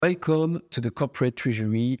Welcome to the Corporate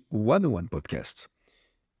Treasury 101 podcast.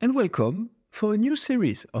 And welcome for a new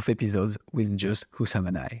series of episodes with just Hussam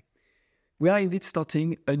and I. We are indeed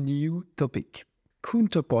starting a new topic,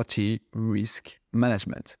 Counterparty Risk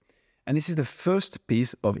Management. And this is the first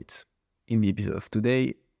piece of it. In the episode of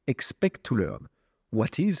today, expect to learn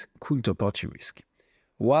what is counterparty risk,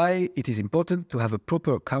 why it is important to have a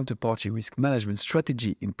proper counterparty risk management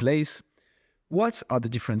strategy in place, what are the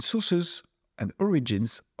different sources and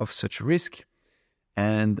origins of such risk,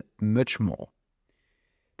 and much more.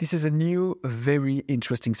 This is a new, very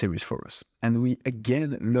interesting series for us, and we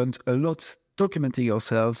again learned a lot documenting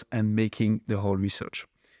ourselves and making the whole research.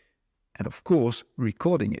 And of course,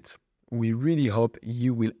 recording it. We really hope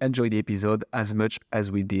you will enjoy the episode as much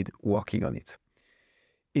as we did working on it.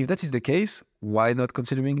 If that is the case, why not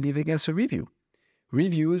considering leaving us a review?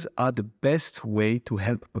 Reviews are the best way to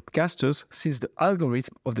help podcasters, since the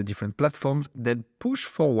algorithm of the different platforms then push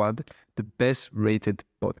forward the best rated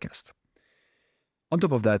podcast. On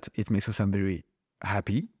top of that, it makes us very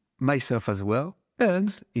happy, myself as well,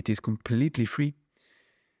 and it is completely free.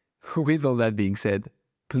 With all that being said,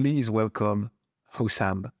 please welcome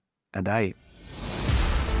Hussam and I.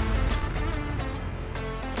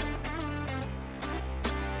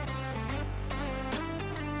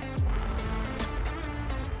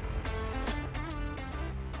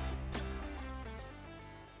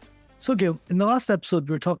 So, Gil, in the last episode,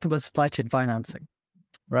 we were talking about supply chain financing,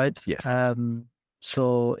 right? Yes.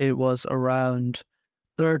 So it was around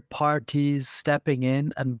third parties stepping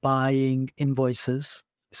in and buying invoices,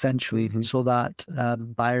 essentially, so that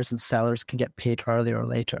buyers and sellers can get paid earlier or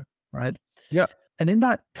later, right? Yeah. And in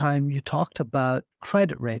that time, you talked about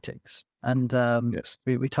credit ratings, and Yes.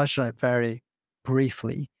 we touched on it very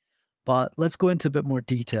briefly, but let's go into a bit more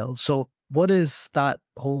detail. So what is that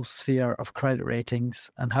whole sphere of credit ratings,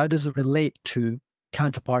 and how does it relate to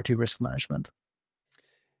counterparty risk management?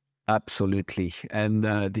 Absolutely. And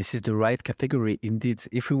this is the right category indeed.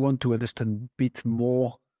 If we want to understand a bit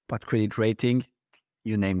more about credit rating,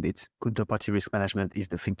 you named it, counterparty risk management is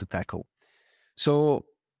the thing to tackle. So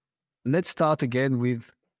let's start again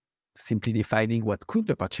with simply defining what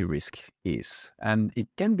counterparty risk is. And it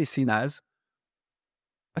can be seen as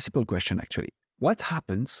a simple question, actually. What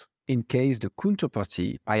happens in case the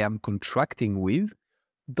counterparty I am contracting with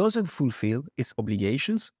doesn't fulfill its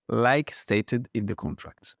obligations like stated in the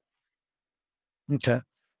contracts? Okay.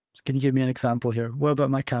 So can you give me an example here? What about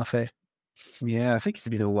my cafe? Yeah, I think it's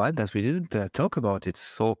been a while that we didn't talk about it.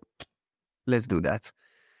 So let's do that.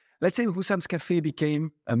 Let's say Hussam's Cafe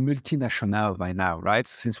became a multinational by now, right?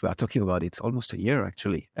 Since we are talking about it, almost a year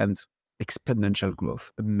actually, and exponential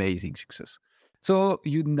growth, amazing success. So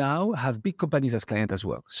you now have big companies as clients as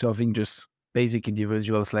well. Serving just basic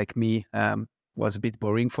individuals like me was a bit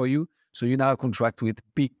boring for you. So you now contract with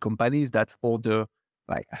big companies that order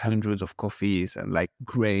like hundreds of coffees and like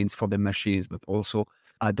grains for the machines, but also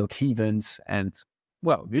ad hoc events, and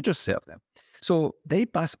well, you just serve them. So they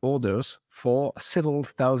pass orders for several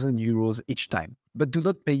thousand euros each time, but do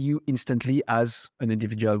not pay you instantly as an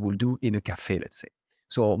individual will do in a cafe, let's say.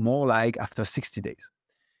 So more like after 60 days.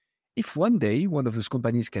 If one day one of those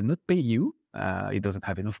companies cannot pay you, it doesn't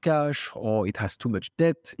have enough cash, or it has too much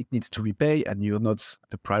debt, it needs to repay, and you're not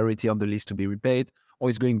the priority on the list to be repaid, or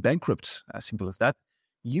it's going bankrupt, as simple as that,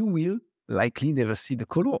 you will likely never see the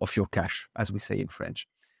color of your cash, as we say in French.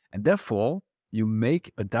 And therefore, you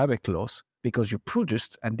make a direct loss because you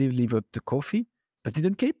produced and delivered the coffee, but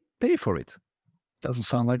didn't pay for it. Doesn't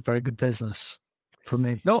sound like very good business for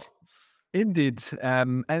me. No, indeed.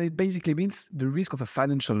 And it basically means the risk of a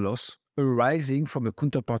financial loss arising from a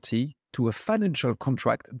counterparty to a financial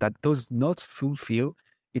contract that does not fulfill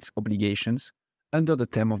its obligations under the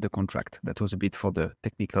term of the contract. That was a bit for the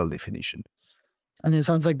technical definition. And it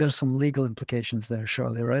sounds like there's some legal implications there,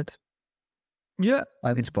 surely, right? Yeah,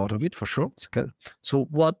 it's part of it for sure. It's good. So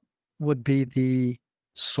what would be the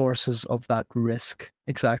sources of that risk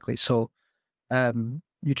exactly? So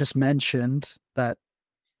you just mentioned that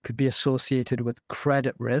could be associated with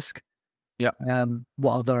credit risk. Yeah.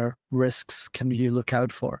 What other risks can you look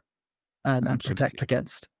out for and protect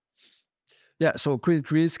against? Yeah, so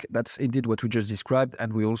credit risk, that's indeed what we just described.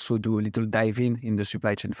 And we also do a little dive in the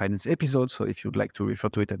supply chain finance episode. So if you'd like to refer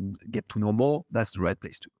to it and get to know more, that's the right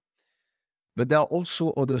place to go. But there are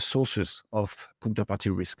also other sources of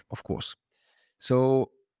counterparty risk, of course.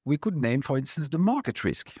 So we could name, for instance, the market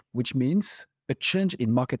risk, which means a change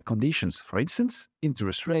in market conditions. For instance,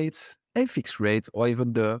 interest rates, FX rate, or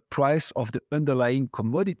even the price of the underlying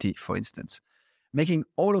commodity, for instance, making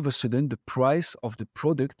all of a sudden the price of the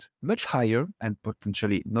product much higher and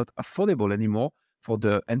potentially not affordable anymore for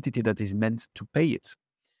the entity that is meant to pay it.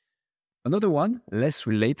 Another one, less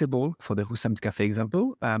relatable for the Hussam Cafe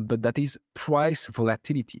example, but that is price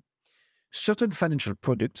volatility. Certain financial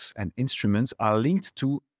products and instruments are linked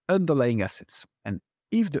to underlying assets. And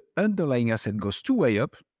if the underlying asset goes two way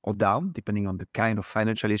up or down, depending on the kind of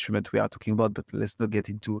financial instrument we are talking about, but let's not get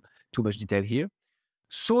into too much detail here,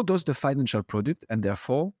 so does the financial product, and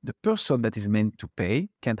therefore the person that is meant to pay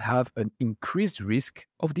can have an increased risk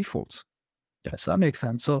of default. Yes, that makes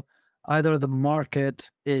sense. So either the market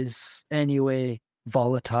is anyway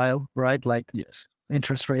volatile, right? Like Yes.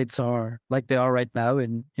 interest rates are like they are right now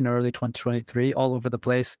in early 2023, all over the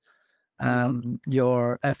place.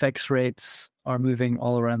 Your FX rates are moving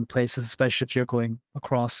all around the place, especially if you're going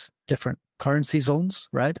across different currency zones,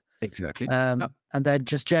 right? Exactly. And then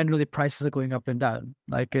just generally prices are going up and down.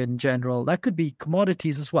 Like in general, that could be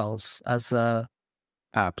commodities as well as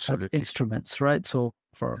Absolutely. instruments, right? So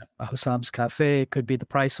for a Hussam's Cafe, it could be the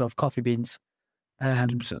price of coffee beans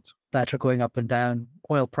 100%. that are going up and down,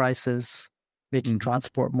 oil prices, making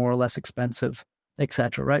transport more or less expensive,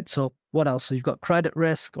 etc. Right? So what else? So you've got credit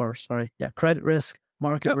risk,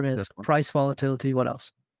 market risk, price volatility. What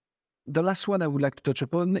else? The last one I would like to touch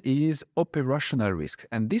upon is operational risk.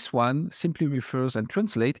 And this one simply refers and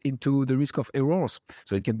translates into the risk of errors.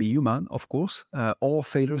 So it can be human, of course, or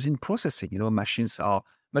failures in processing. Machines are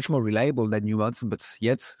much more reliable than humans, but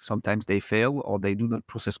yet sometimes they fail or they do not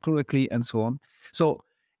process correctly and so on. So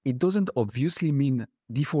it doesn't obviously mean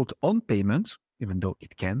default on payment, even though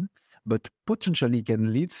it can, but potentially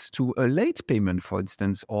can lead to a late payment, for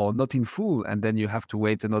instance, or not in full, and then you have to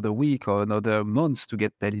wait another week or another month to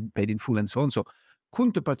get paid in full and so on. So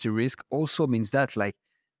counterparty risk also means that, like,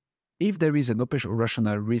 if there is an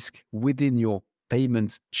operational risk within your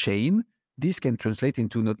payment chain, this can translate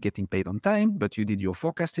into not getting paid on time, but you did your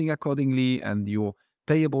forecasting accordingly and your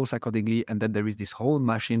payables accordingly, and then there is this whole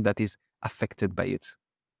machine that is affected by it.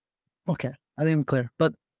 Okay, I think I'm clear,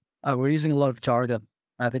 but we're using a lot of jargon.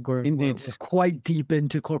 I think we're quite deep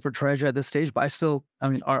into corporate treasury at this stage, but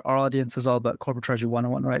our audience is all about corporate treasury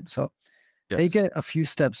 101, right? So take it a few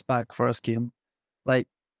steps back for us, Guillaume.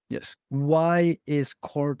 Why is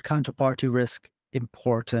counterparty risk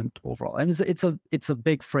important overall? And it's a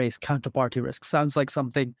big phrase, counterparty risk. Sounds like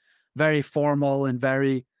something very formal and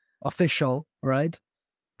very official, right?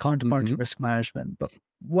 Counterparty risk management. But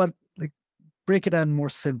break it down more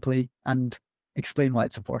simply and explain why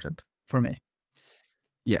it's important for me.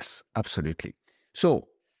 Yes, absolutely. So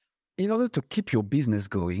in order to keep your business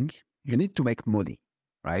going, you need to make money,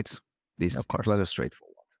 right? This is rather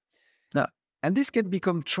straightforward. Yeah. And this can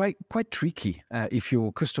become quite tricky if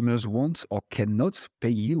your customers won't or cannot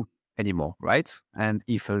pay you anymore, right? And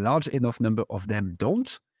if a large enough number of them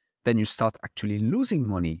don't, then you start actually losing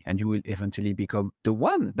money and you will eventually become the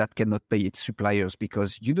one that cannot pay its suppliers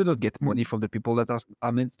because you do not get money from the people that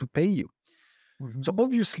are meant to pay you. So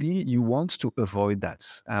obviously you want to avoid that.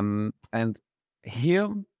 And here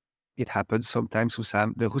it happens sometimes,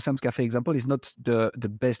 Hussam. The Hussam's Cafe example is not the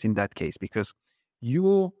best in that case because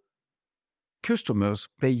your customers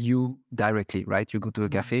pay you directly, right? You go to a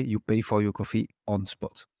cafe, you pay for your coffee on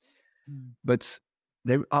spot. But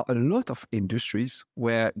there are a lot of industries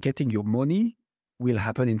where getting your money will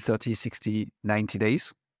happen in 30, 60, 90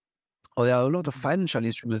 days. Or there are a lot of financial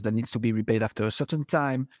instruments that needs to be repaid after a certain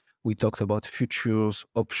time. We talked about futures,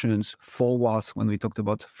 options, forwards when we talked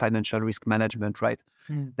about financial risk management, right?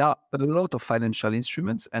 There are a lot of financial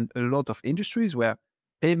instruments and a lot of industries where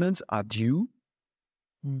payments are due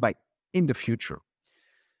in the future.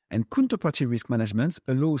 And counterparty risk management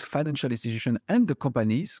allows financial institutions and the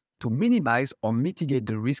companies to minimize or mitigate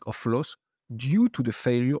the risk of loss due to the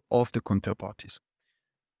failure of the counterparties.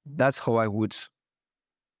 That's how I would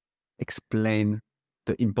explain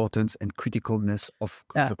the importance and criticalness of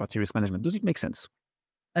counterparty risk management. Does it make sense?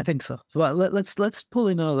 I think so. Well, let's pull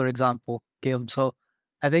in another example, Guillaume. So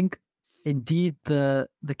I think indeed the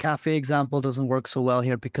cafe example doesn't work so well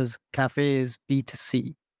here because cafe is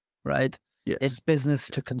B2C, right? Yes. It's business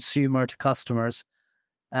to consumer, to customers.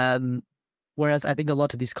 Whereas I think a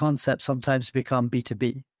lot of these concepts sometimes become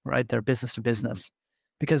B2B, right? They're business to business.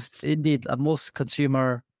 Because indeed, most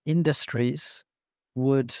consumer industries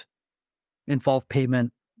would involve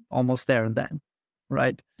payment almost there and then,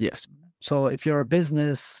 right? Yes. So if you're a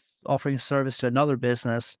business offering a service to another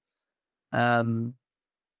business,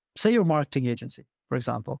 say you're a marketing agency, for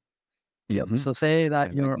example. So say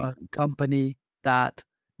that you're a company that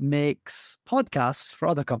makes podcasts for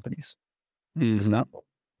other companies,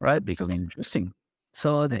 right? Becoming interesting.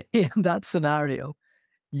 So in that scenario,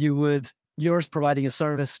 yours providing a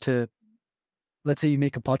service to, let's say you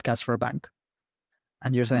make a podcast for a bank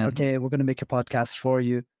and you're saying, okay, we're going to make a podcast for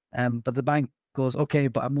you. But the bank goes, okay,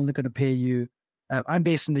 but I'm only going to pay you. I'm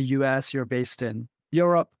based in the US, you're based in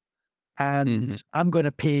Europe, and I'm going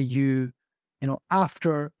to pay you,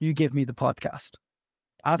 after you give me the podcast.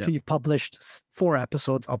 After you've published 4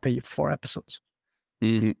 episodes, I'll pay you 4 episodes.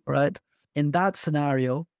 Right? In that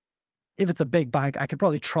scenario, if it's a big bank, I could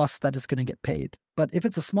probably trust that it's going to get paid. But if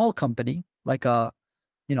it's a small company, like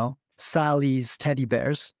Sally's Teddy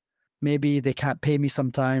Bears, maybe they can't pay me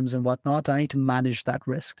sometimes and whatnot. I need to manage that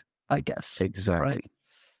risk, I guess. Exactly. Right?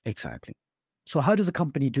 Exactly. So how does a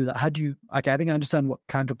company do that? How do you, okay, I think I understand what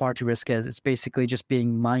counterparty risk is. It's basically just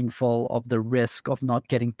being mindful of the risk of not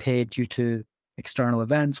getting paid due to external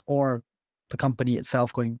events or the company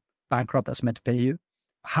itself going bankrupt that's meant to pay you.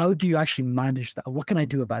 How do you actually manage that? What can I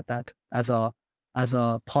do about that as a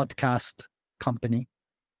podcast company?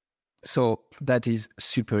 So that is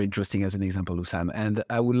super interesting as an example, Usam. And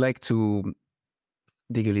I would like to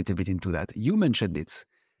dig a little bit into that. You mentioned it.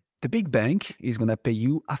 The big bank is going to pay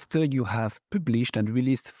you after you have published and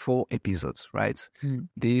released 4 episodes, right?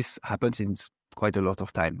 This happens in quite a lot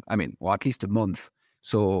of time. I mean, or at least a month.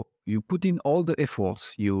 So you put in all the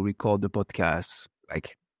efforts, you record the podcast,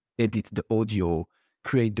 like edit the audio,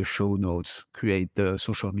 create the show notes, create the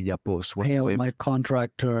social media posts, whatsoever. Pay out my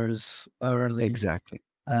contractors early. Exactly.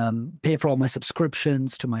 Pay for all my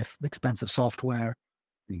subscriptions to my expensive software.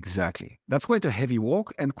 Exactly. That's quite a heavy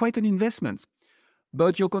work and quite an investment.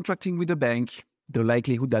 But you're contracting with a bank, the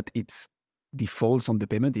likelihood that it defaults on the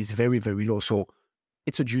payment is very, very low. So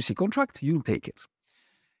it's a juicy contract, you'll take it.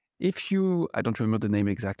 If you, I don't remember the name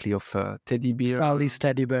exactly of Teddy Bear. Sally's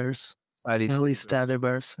Teddy Bears. Sally's Teddy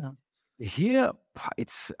Bears. Yeah. Here,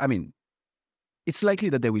 it's likely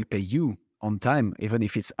that they will pay you on time, even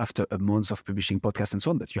if it's after a month of publishing podcasts and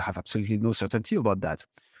so on, but you have absolutely no certainty about that.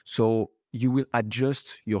 So you will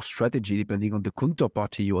adjust your strategy depending on the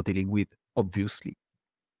counterparty you are dealing with, obviously.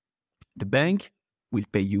 The bank will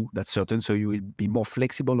pay you, that's certain, so you will be more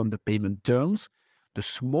flexible on the payment terms. The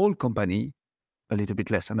small company, a little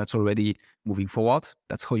bit less, and that's already moving forward.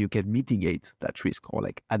 That's how you can mitigate that risk or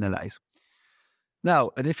like analyze.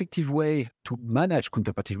 Now, an effective way to manage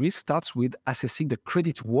counterparty risk starts with assessing the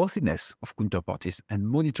credit worthiness of counterparties and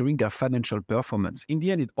monitoring their financial performance. In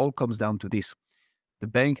the end, it all comes down to this. The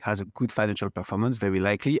bank has a good financial performance, very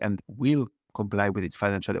likely, and will comply with its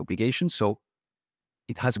financial obligations. So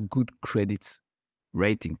it has a good credit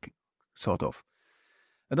rating, sort of.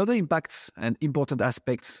 Another impact and important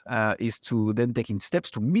aspect is to then taking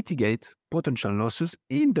steps to mitigate potential losses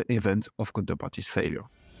in the event of counterparty's failure.